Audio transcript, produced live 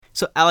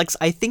So, Alex,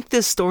 I think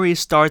this story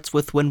starts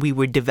with when we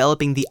were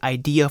developing the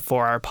idea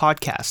for our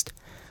podcast.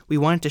 We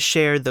wanted to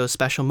share those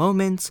special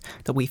moments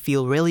that we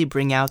feel really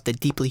bring out the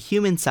deeply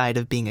human side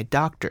of being a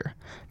doctor,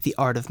 the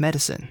art of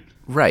medicine.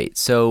 Right.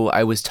 So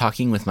I was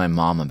talking with my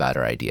mom about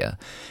our idea,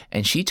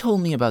 and she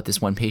told me about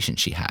this one patient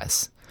she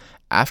has.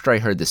 After I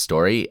heard the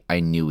story, I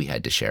knew we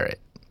had to share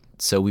it.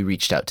 So we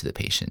reached out to the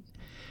patient.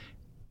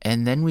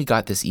 And then we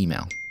got this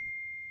email.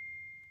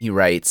 He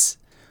writes,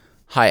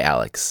 "Hi,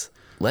 Alex.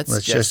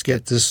 Let's just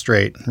get this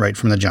straight right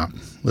from the jump.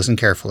 Listen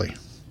carefully.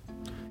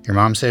 Your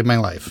mom saved my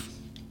life.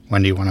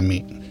 When do you want to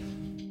meet?"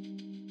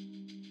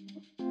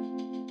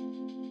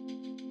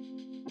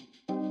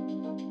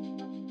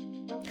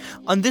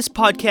 On this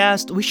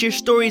podcast, we share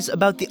stories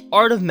about the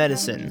art of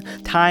medicine,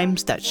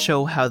 times that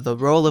show how the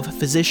role of a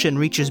physician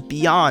reaches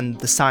beyond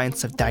the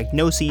science of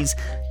diagnoses,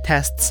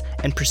 tests,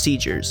 and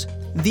procedures.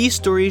 These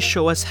stories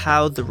show us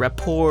how the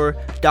rapport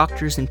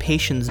doctors and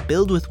patients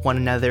build with one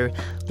another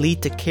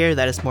lead to care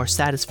that is more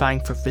satisfying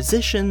for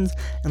physicians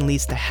and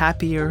leads to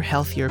happier,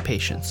 healthier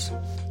patients.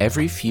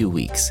 Every few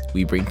weeks,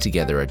 we bring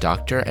together a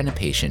doctor and a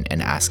patient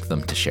and ask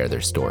them to share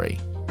their story.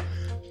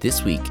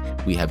 This week,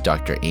 we have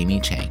Dr.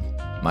 Amy Chang,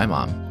 my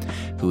mom,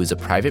 who is a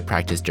private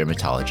practice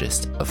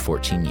dermatologist of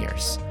 14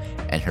 years,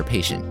 and her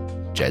patient,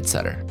 Jed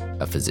Sutter,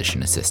 a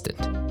physician assistant.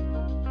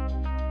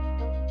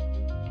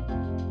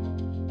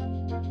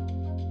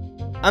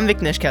 I'm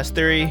Viknesh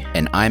Kasturi.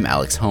 And I'm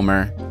Alex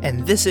Homer.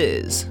 And this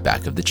is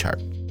Back of the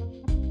Chart.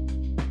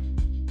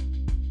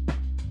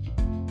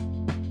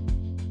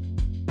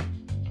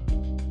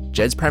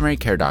 Jed's primary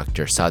care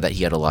doctor saw that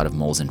he had a lot of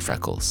moles and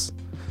freckles,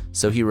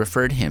 so he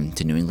referred him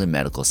to New England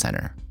Medical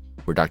Center,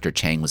 where Dr.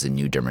 Chang was a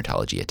new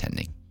dermatology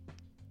attending.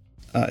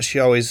 She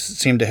always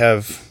seemed to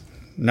have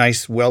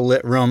nice,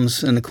 well-lit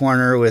rooms in the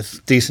corner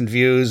with decent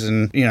views.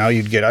 And,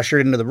 you'd get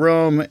ushered into the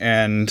room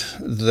and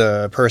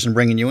the person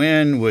bringing you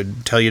in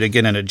would tell you to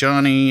get into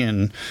Johnny.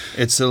 And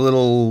it's a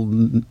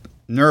little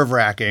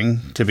nerve-wracking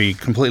to be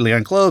completely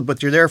unclothed,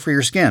 but you're there for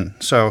your skin.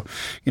 So,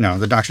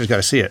 the doctor's got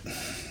to see it.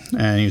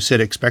 And you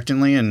sit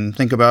expectantly and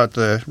think about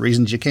the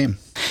reasons you came.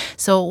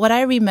 So what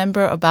I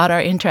remember about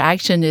our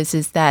interaction is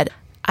that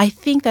I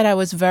think that I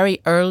was very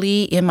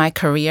early in my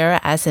career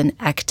as an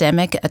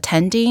academic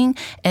attending,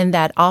 and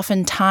that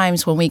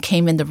oftentimes when we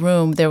came in the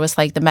room, there was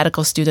like the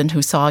medical student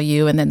who saw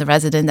you and then the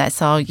resident that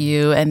saw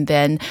you, and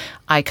then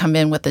I come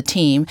in with the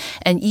team.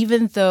 And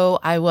even though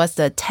I was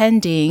the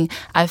attending,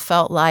 I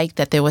felt like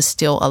that there was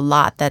still a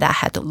lot that I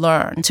had to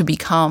learn to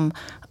become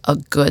a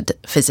good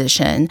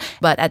physician.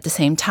 But at the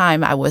same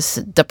time, I was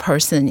the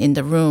person in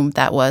the room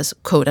that was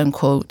quote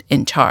unquote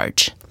in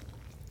charge.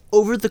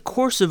 Over the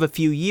course of a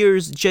few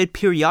years, Jed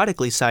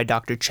periodically saw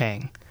Dr.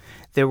 Chang.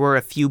 There were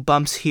a few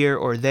bumps here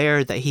or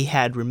there that he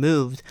had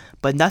removed,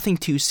 but nothing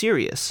too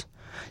serious.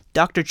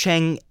 Dr.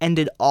 Chang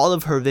ended all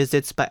of her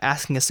visits by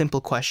asking a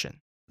simple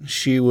question.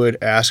 She would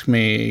ask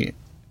me,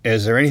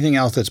 "Is there anything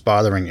else that's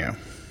bothering you?"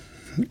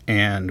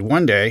 And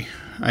one day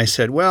I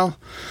said, "Well,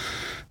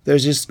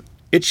 there's this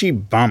itchy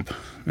bump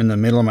in the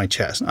middle of my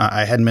chest."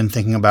 I hadn't been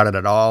thinking about it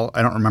at all.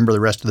 I don't remember the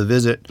rest of the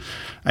visit.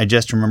 I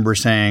just remember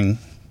saying,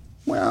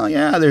 "Well,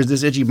 yeah, there's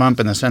this itchy bump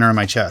in the center of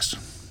my chest."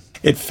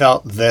 It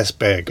felt this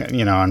big,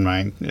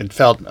 it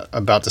felt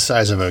about the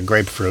size of a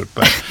grapefruit,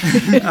 but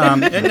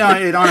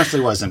it honestly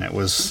wasn't. It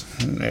was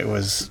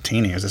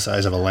teeny. It was the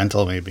size of a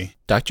lentil, maybe.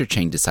 Dr.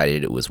 Chang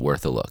decided it was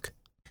worth a look.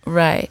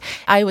 Right.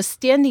 I was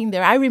standing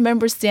there. I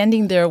remember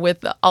standing there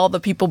with all the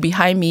people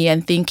behind me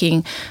and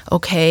thinking,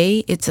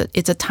 okay, it's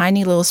a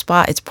tiny little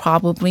spot. It's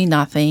probably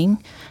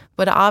nothing.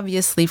 But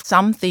obviously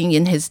something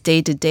in his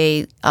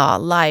day-to-day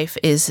life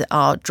is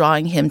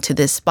drawing him to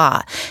this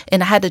spot.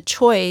 And I had a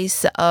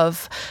choice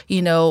of,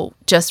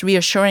 just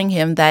reassuring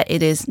him that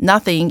it is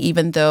nothing,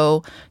 even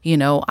though,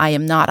 I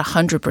am not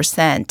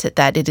 100%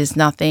 that it is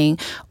nothing,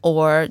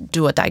 or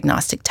do a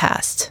diagnostic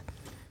test.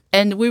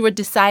 And we were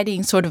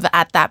deciding sort of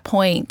at that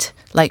point,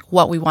 like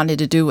what we wanted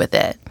to do with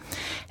it.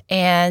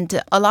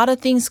 And a lot of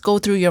things go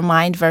through your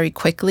mind very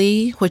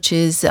quickly, which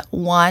is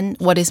 1,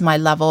 what is my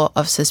level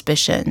of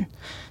suspicion?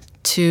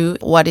 2,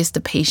 what is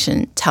the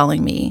patient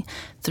telling me?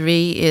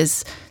 3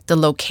 is the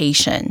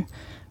location.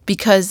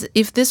 Because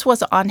if this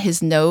was on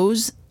his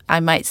nose, I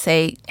might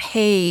say,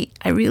 hey,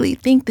 I really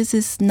think this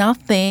is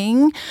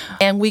nothing.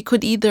 And we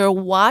could either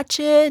watch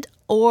it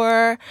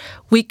or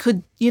we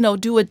could,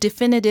 do a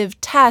definitive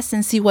test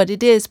and see what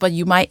it is, but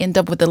you might end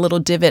up with a little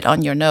divot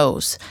on your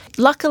nose.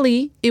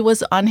 Luckily, it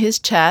was on his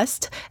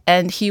chest,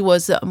 and he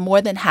was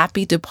more than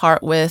happy to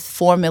part with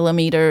 4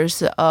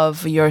 millimeters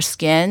of your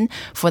skin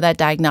for that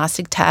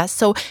diagnostic test.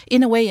 So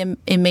in a way,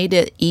 it made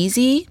it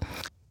easy.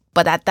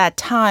 But at that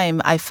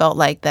time, I felt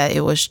like that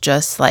it was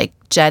just like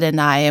Jed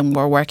and I, and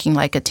we're working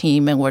like a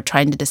team, and we're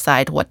trying to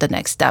decide what the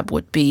next step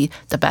would be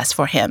the best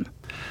for him.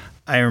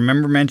 I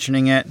remember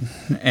mentioning it,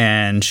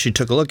 and she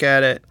took a look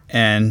at it,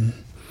 and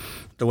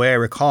the way I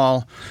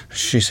recall,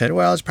 she said,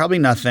 "Well, it's probably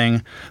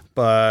nothing,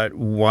 but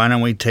why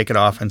don't we take it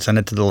off and send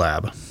it to the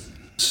lab?"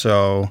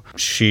 So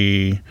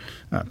she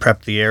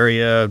prep the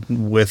area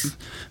with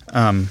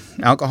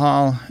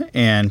alcohol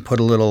and put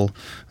a little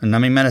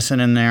numbing medicine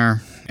in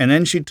there. And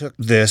then she took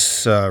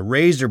this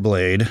razor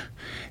blade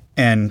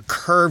and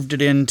curved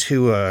it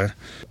into a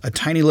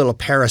tiny little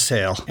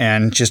parasail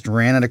and just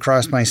ran it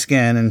across my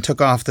skin and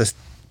took off this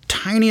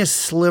tiniest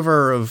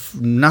sliver of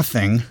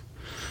nothing,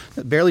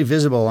 barely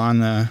visible on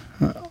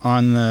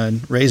the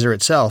razor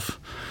itself,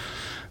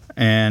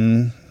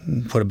 and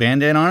put a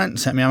Band-Aid on it and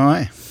sent me on my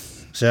way.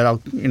 Said,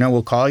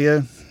 we'll call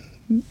you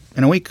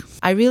in a week.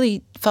 I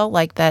really felt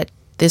like that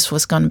this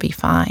was going to be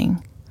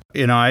fine.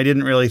 I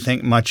didn't really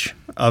think much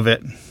of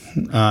it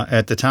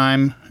at the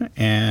time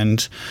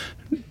and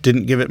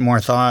didn't give it more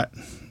thought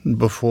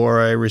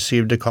before I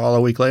received a call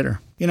a week later.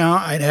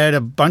 I'd had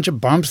a bunch of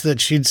bumps that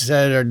she'd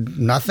said are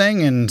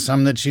nothing and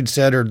some that she'd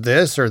said are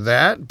this or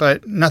that,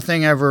 but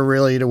nothing ever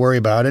really to worry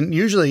about. And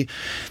usually,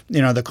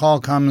 the call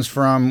comes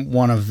from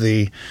one of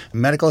the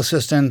medical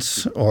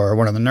assistants or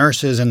one of the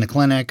nurses in the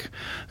clinic.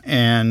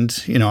 And,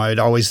 I'd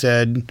always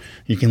said,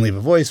 you can leave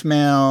a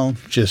voicemail,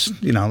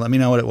 just, let me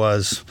know what it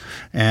was.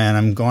 And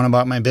I'm going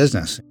about my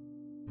business.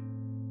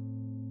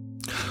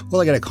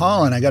 Well, I got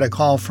a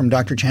call from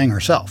Dr. Chang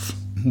herself,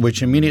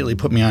 which immediately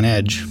put me on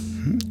edge.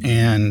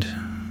 And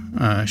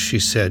she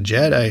said,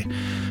 Jed, I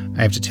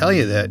have to tell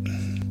you that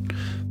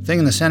thing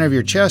in the center of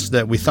your chest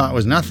that we thought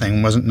was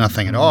nothing wasn't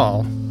nothing at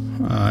all.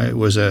 It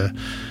was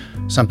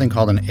something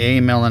called an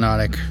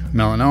amelanotic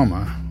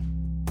melanoma.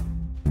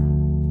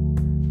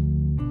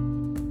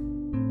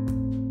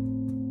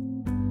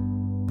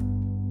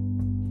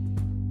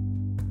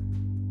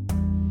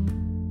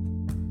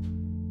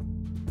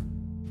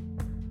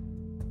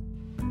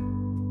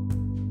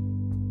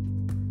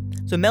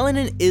 So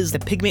melanin is the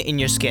pigment in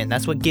your skin.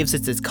 That's what gives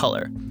it its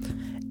color.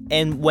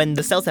 And when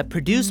the cells that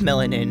produce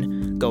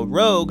melanin go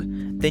rogue,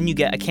 then you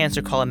get a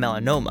cancer called a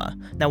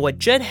melanoma. Now what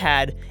Jed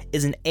had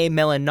is an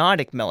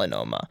amelanotic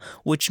melanoma,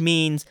 which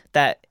means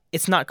that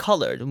it's not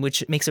colored,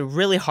 which makes it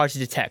really hard to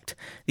detect.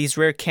 These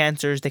rare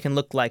cancers, they can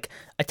look like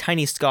a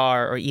tiny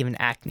scar or even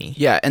acne.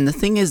 Yeah, and the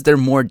thing is, they're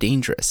more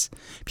dangerous.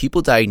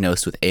 People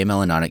diagnosed with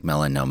amelanotic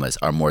melanomas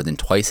are more than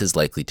twice as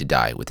likely to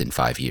die within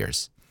 5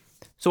 years.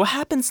 So what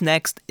happens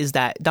next is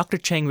that Dr.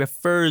 Chang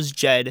refers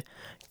Jed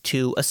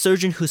to a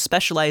surgeon who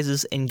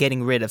specializes in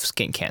getting rid of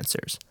skin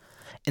cancers.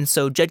 And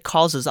so Jed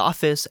calls his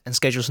office and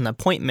schedules an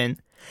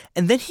appointment,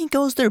 and then he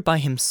goes there by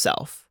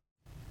himself.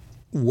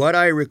 What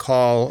I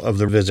recall of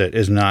the visit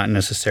is not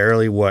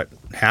necessarily what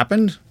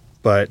happened,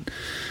 but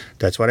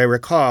that's what I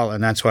recall,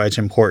 and that's why it's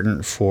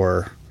important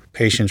for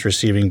patients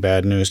receiving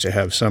bad news to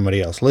have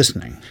somebody else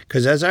listening.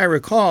 Because as I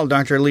recall,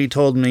 Dr. Lee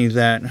told me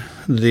that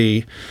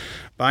the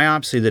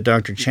biopsy that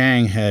Dr.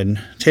 Chang had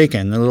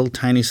taken, the little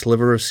tiny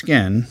sliver of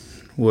skin,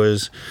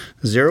 was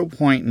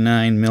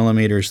 0.9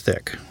 millimeters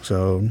thick,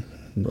 so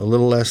a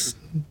little less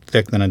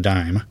thick than a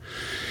dime.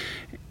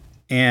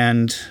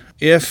 And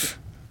if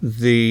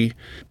the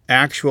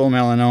actual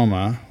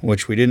melanoma,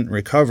 which we didn't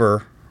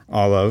recover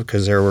all of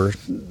because there were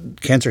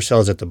cancer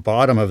cells at the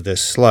bottom of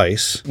this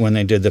slice when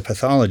they did the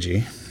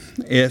pathology,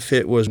 if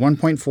it was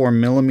 1.4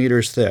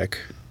 millimeters thick,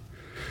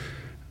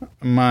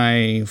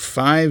 my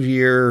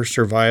 5-year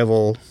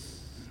survival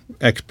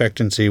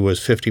expectancy was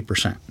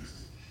 50%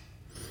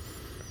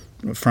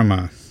 from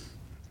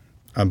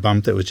a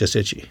bump that was just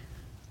itchy.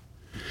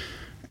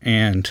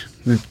 And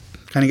it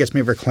kind of gets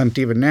me verklempt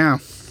even now.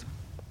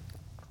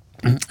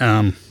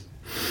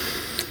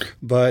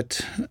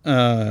 But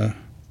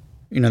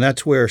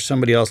that's where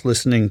somebody else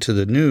listening to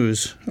the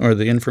news or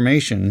the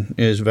information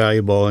is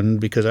valuable. And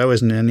because I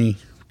wasn't in any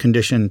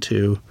condition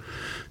to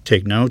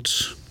take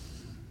notes,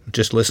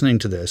 just listening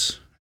to this.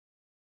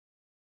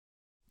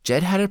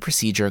 Jed had a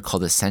procedure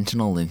called a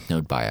sentinel lymph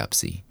node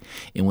biopsy,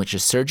 in which a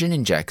surgeon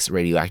injects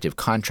radioactive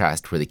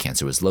contrast where the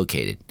cancer was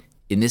located,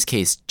 in this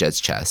case, Jed's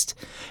chest,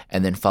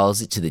 and then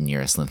follows it to the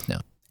nearest lymph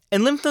node.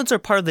 And lymph nodes are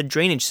part of the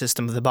drainage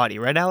system of the body,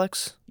 right,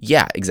 Alex?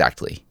 Yeah,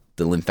 exactly.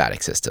 The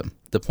lymphatic system.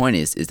 The point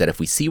is that if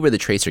we see where the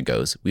tracer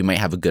goes, we might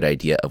have a good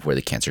idea of where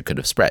the cancer could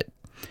have spread.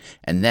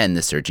 And then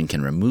the surgeon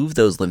can remove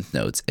those lymph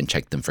nodes and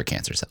check them for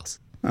cancer cells.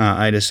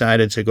 I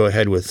decided to go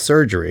ahead with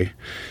surgery.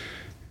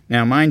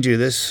 Now, mind you,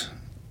 this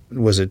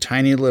was a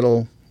tiny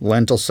little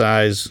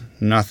lentil-sized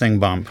nothing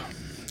bump.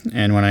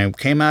 And when I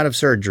came out of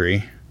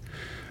surgery,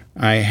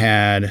 I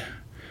had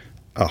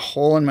a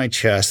hole in my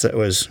chest that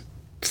was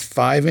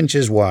 5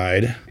 inches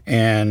wide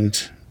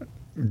and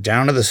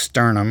down to the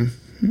sternum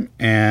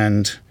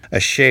and a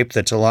shape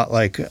that's a lot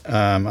like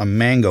a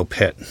mango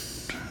pit.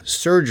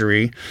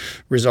 Surgery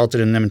resulted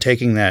in them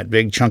taking that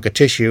big chunk of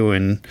tissue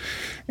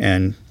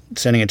and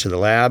sending it to the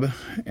lab.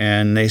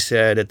 And they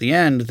said at the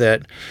end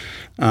that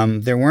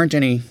there weren't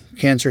any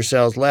cancer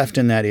cells left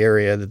in that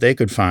area that they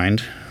could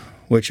find,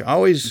 which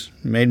always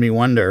made me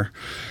wonder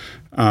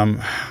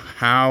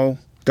how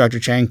Dr.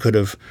 Chang could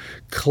have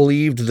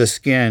cleaved the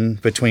skin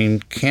between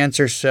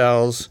cancer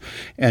cells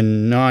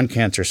and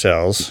non-cancer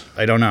cells.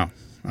 I don't know.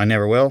 I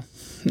never will.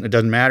 It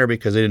doesn't matter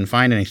because they didn't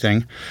find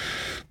anything.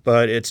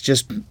 But it's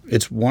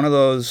one of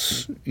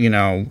those,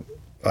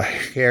 a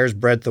hair's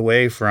breadth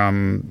away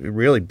from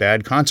really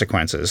bad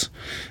consequences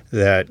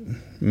that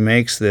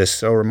makes this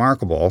so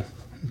remarkable.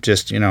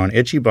 Just, an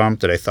itchy bump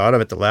that I thought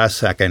of at the last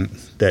second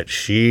that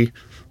she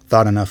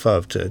thought enough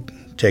of to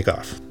take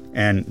off.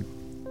 And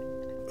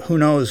who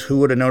knows who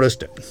would have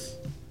noticed it,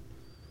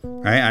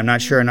 right? I'm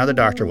not sure another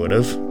doctor would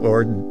have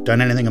or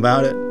done anything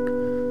about it.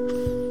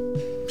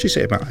 She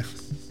saved my life.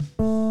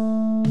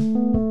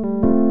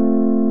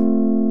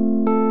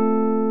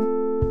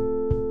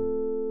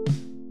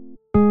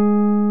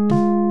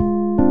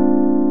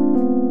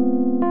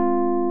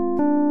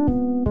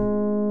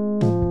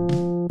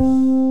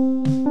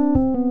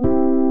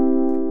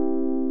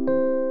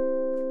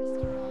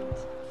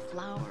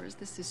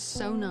 This is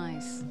so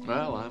nice.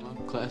 Well, I'm a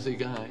classy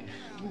guy.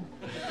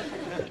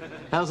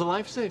 How's the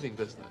life-saving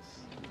business?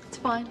 It's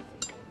fine.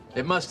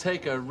 It must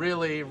take a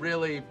really,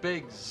 really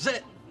big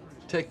zit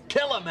to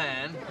kill a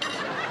man.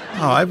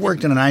 Oh, I've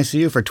worked in an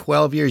ICU for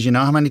 12 years. You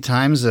know how many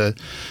times a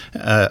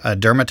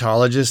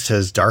dermatologist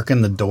has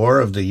darkened the door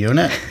of the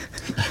unit?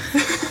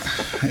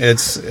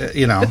 It's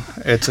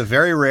a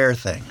very rare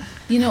thing.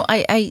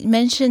 I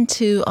mentioned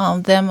to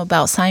them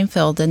about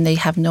Seinfeld, and they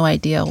have no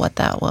idea what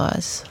that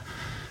was.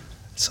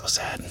 So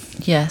sad.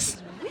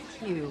 Yes.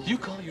 You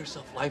call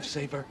yourself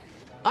lifesaver?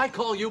 I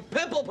call you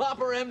Pimple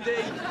Popper, MD.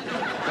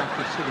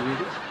 Dr.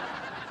 Sidorides?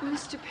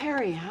 Mr.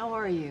 Perry, how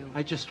are you?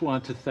 I just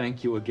want to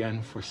thank you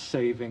again for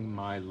saving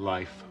my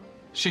life.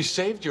 She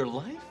saved your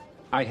life?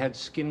 I had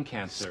skin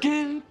cancer.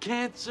 Skin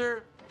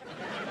cancer?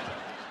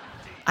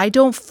 I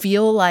don't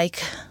feel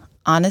like,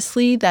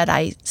 honestly, that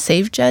I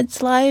saved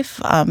Jed's life.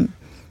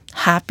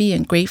 Happy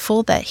and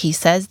grateful that he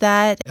says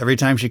that. Every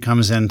time she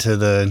comes into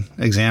the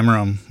exam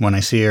room, when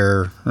I see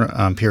her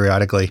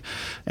periodically,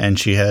 and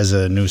she has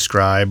a new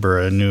scribe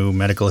or a new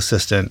medical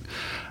assistant,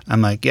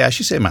 I'm like, yeah,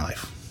 she saved my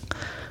life.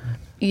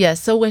 Yeah,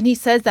 so when he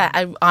says that,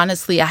 I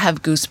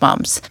have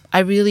goosebumps.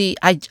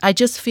 I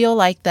just feel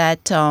like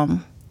that.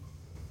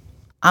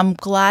 I'm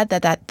glad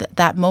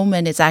that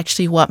moment is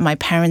actually what my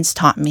parents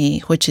taught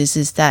me, which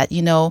is that,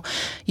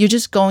 you're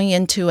just going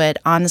into it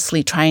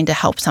honestly trying to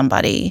help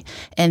somebody,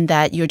 and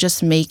that you're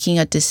just making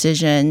a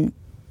decision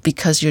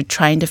because you're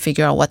trying to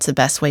figure out what's the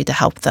best way to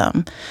help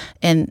them.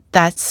 And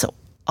that's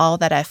all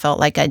that I felt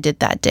like I did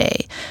that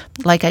day.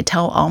 Like I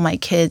tell all my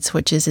kids,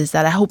 which is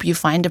that I hope you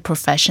find a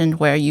profession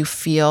where you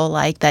feel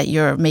like that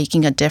you're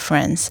making a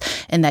difference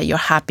and that you're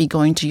happy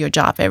going to your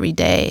job every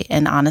day.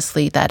 And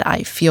honestly, that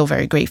I feel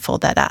very grateful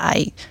that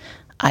I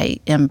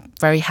am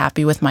very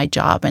happy with my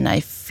job, and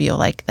I feel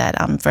like that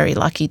I'm very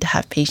lucky to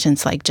have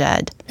patients like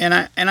Jed. And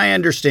I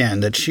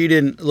understand that she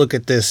didn't look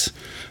at this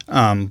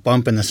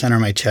bump in the center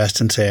of my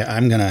chest and say,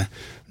 I'm going to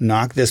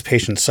knock this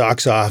patient's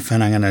socks off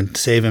and I'm going to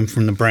save him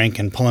from the brink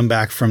and pull him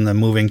back from the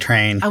moving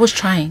train. I was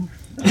trying.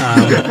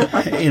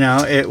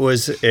 It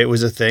was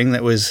a thing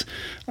that was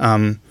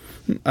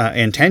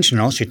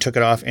intentional. She took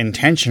it off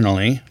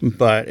intentionally,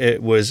 but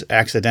it was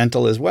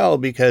accidental as well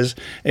because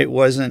it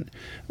wasn't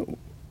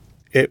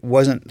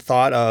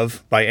thought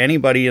of by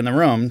anybody in the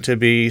room to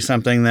be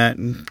something that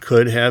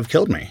could have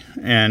killed me.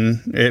 And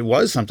it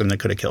was something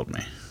that could have killed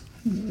me.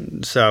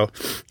 So,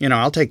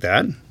 I'll take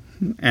that.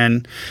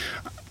 And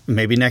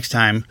maybe next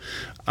time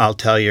I'll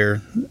tell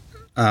your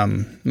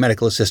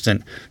medical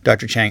assistant,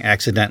 Dr. Chang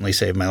accidentally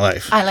saved my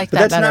life. I like that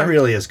But that's better. not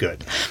really as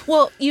good.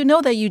 Well, you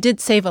know that you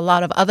did save a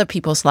lot of other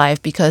people's life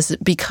because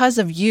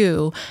of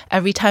you,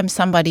 every time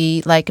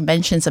somebody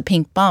mentions a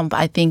pink bump,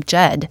 I think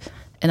Jed.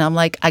 And I'm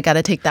like, I got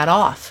to take that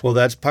off. Well,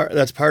 that's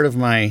part of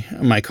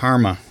my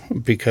karma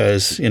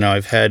because,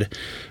 I've had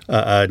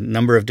a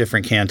number of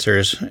different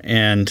cancers,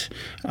 and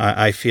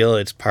I feel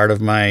it's part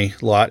of my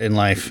lot in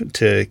life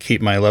to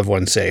keep my loved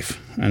ones safe.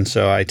 And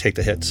so I take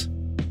the hits.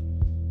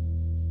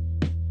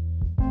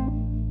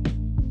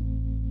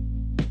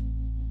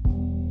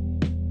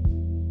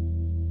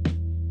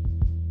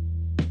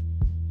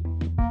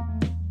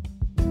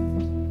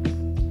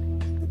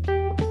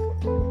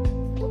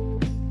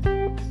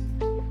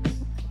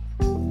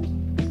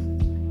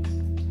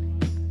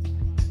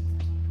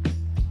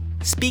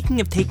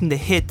 Speaking of taking the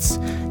hits,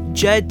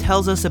 Jed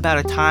tells us about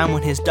a time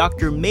when his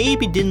doctor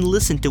maybe didn't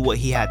listen to what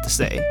he had to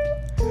say.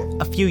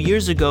 A few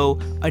years ago,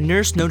 a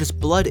nurse noticed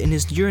blood in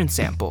his urine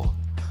sample.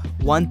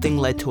 One thing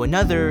led to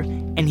another,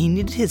 and he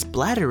needed his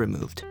bladder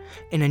removed,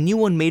 and a new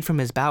one made from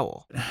his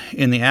bowel.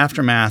 In the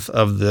aftermath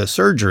of the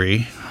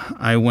surgery,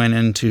 I went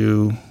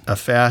into a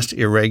fast,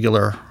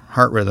 irregular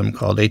heart rhythm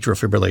called atrial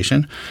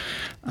fibrillation.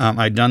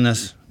 I'd done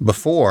this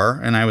before,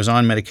 and I was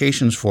on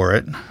medications for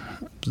it.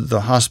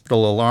 The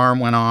hospital alarm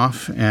went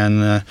off,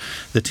 and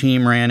the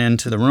team ran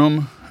into the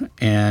room,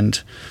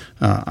 and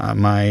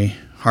my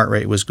heart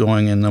rate was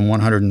going in the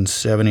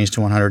 170s to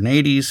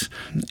 180s,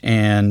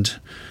 and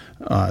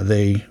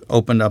they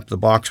opened up the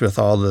box with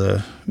all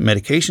the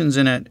medications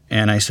in it,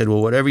 and I said,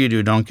 well, whatever you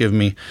do, don't give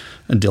me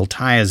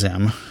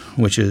diltiazem,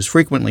 which is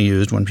frequently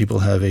used when people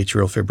have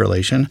atrial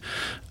fibrillation.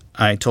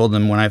 I told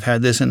them when I've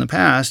had this in the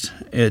past,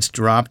 it's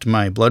dropped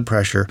my blood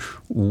pressure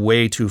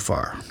way too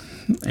far.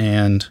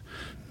 And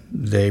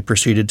they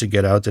proceeded to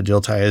get out the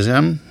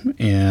diltiazem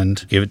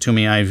and give it to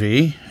me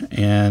IV,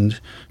 and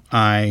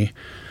I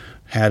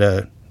had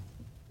a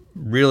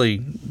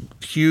really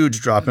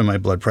huge drop in my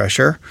blood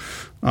pressure.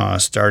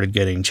 Started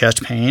getting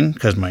chest pain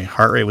because my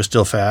heart rate was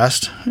still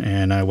fast,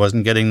 and I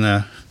wasn't getting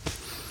the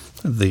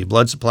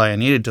blood supply I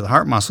needed to the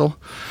heart muscle.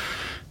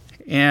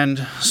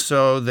 And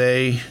so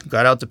they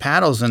got out the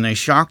paddles and they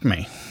shocked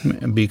me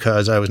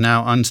because I was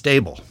now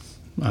unstable.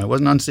 I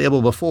wasn't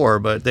unstable before,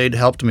 but they'd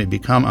helped me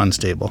become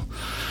unstable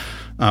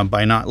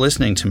by not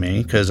listening to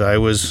me because I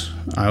was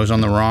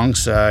on the wrong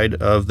side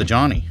of the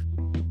Johnny.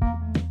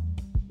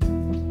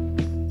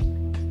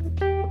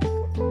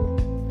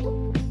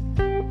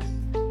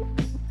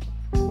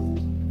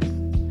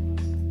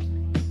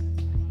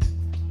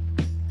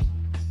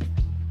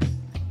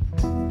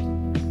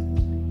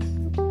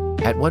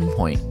 At one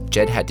point,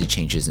 Jed had to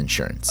change his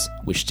insurance,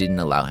 which didn't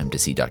allow him to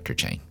see Dr.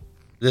 Chang.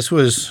 This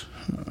was,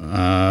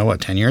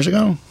 10 years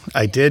ago?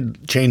 I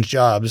did change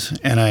jobs,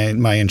 and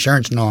my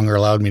insurance no longer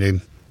allowed me to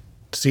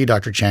see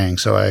Dr. Chang,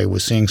 so I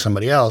was seeing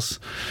somebody else.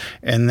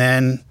 And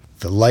then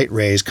the light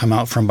rays come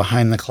out from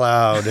behind the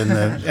cloud,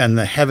 and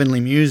the heavenly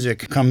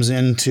music comes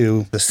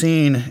into the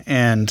scene,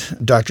 and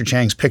Dr.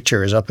 Chang's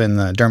picture is up in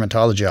the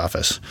dermatology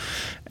office.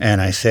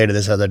 And I say to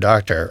this other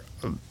doctor,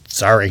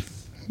 sorry,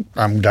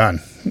 I'm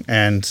done.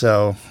 And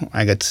so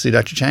I got to see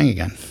Dr. Chang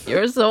again.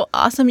 You're so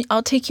awesome.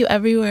 I'll take you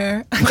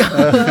everywhere.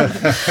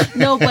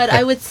 No, but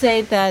I would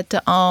say that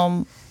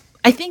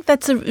I think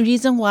that's the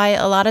reason why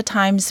a lot of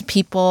times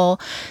people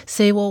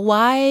say, well,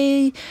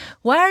 why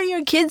are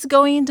your kids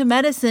going into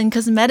medicine?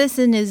 Because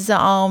medicine is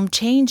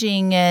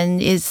changing,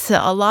 and it's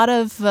a lot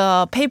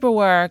of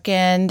paperwork,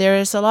 and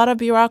there's a lot of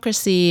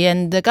bureaucracy,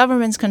 and the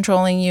government's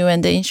controlling you,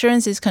 and the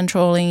insurance is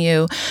controlling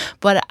you.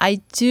 But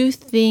I do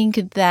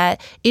think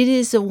that it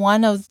is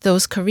one of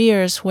those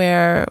careers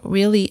where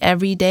really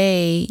every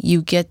day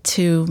you get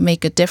to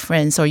make a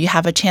difference, or you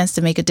have a chance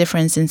to make a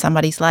difference in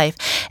somebody's life.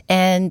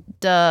 And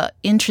the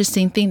interesting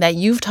thing that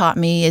you've taught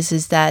me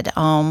is that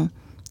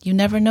you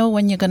never know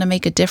when you're going to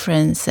make a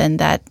difference, and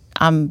that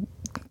I'm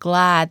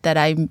glad that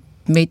I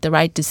made the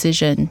right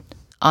decision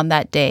on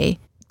that day.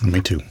 Me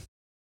too.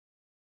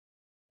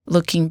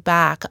 Looking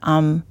back,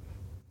 I'm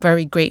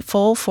very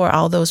grateful for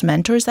all those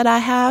mentors that I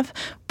have,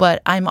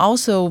 but I'm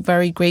also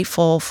very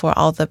grateful for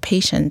all the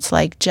patients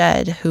like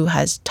Jed who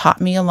has taught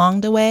me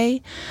along the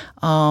way.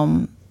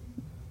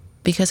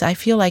 Because I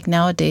feel like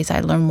nowadays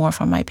I learn more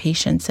from my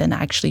patients than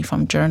actually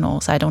from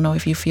journals. I don't know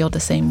if you feel the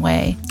same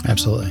way.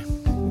 Absolutely.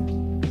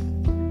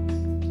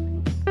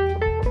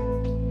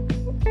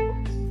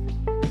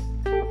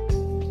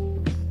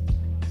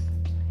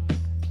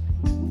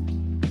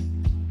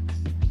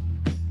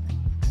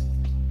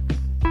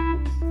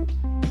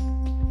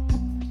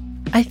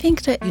 I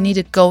think that you need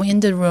to go in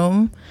the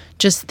room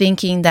just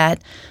thinking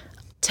that,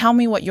 tell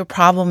me what your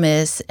problem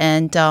is,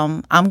 and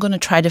I'm going to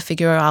try to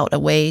figure out a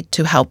way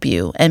to help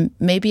you. And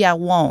maybe I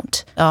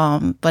won't,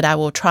 but I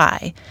will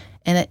try.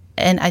 And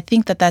I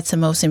think that that's the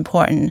most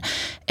important.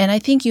 And I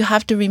think you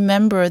have to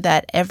remember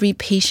that every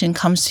patient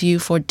comes to you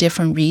for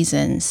different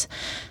reasons.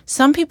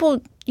 Some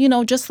people,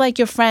 just like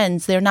your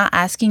friends, they're not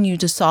asking you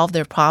to solve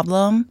their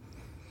problem.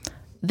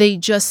 They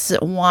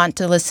just want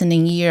a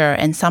listening ear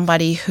and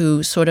somebody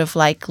who sort of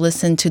like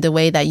listen to the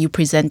way that you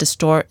present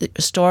the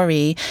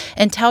story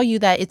and tell you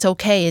that it's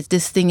okay,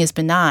 this thing is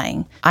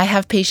benign. I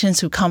have patients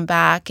who come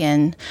back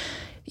and,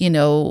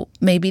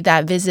 maybe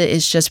that visit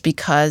is just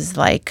because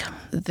like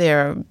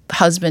their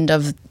husband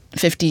of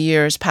 50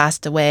 years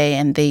passed away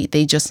and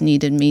they just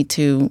needed me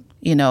to,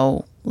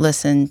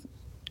 listen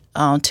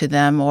to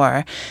them,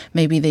 or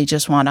maybe they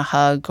just want a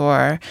hug,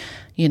 or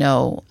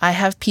I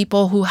have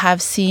people who have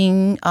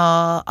seen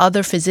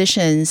other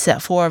physicians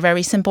for a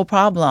very simple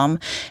problem,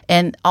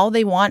 and all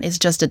they want is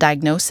just a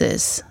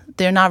diagnosis.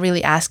 They're not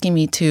really asking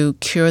me to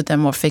cure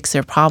them or fix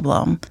their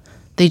problem.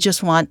 They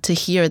just want to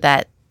hear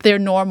that they're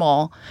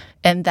normal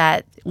and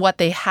that what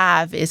they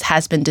have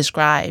has been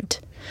described.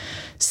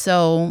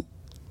 So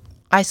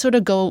I sort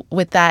of go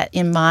with that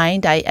in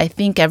mind. I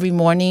think every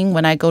morning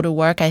when I go to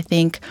work, I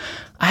think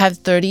I have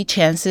 30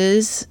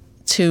 chances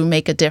to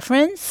make a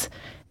difference.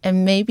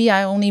 And maybe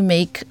I only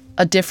make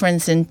a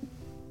difference in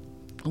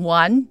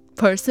one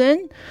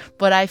person,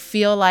 but I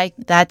feel like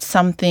that's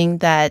something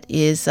that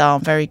is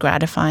very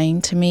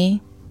gratifying to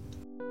me.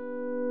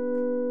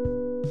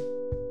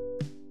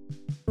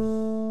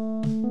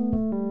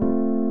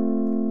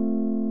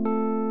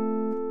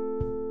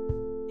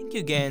 Thank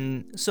you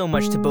again so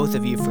much to both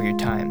of you for your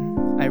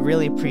time. I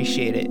really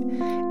appreciate it.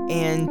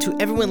 And to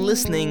everyone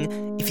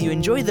listening, if you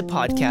enjoyed the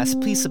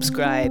podcast, please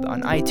subscribe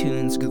on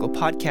iTunes, Google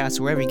Podcasts,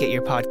 wherever you get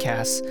your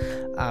podcasts.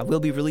 We'll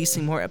be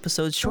releasing more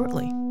episodes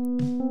shortly.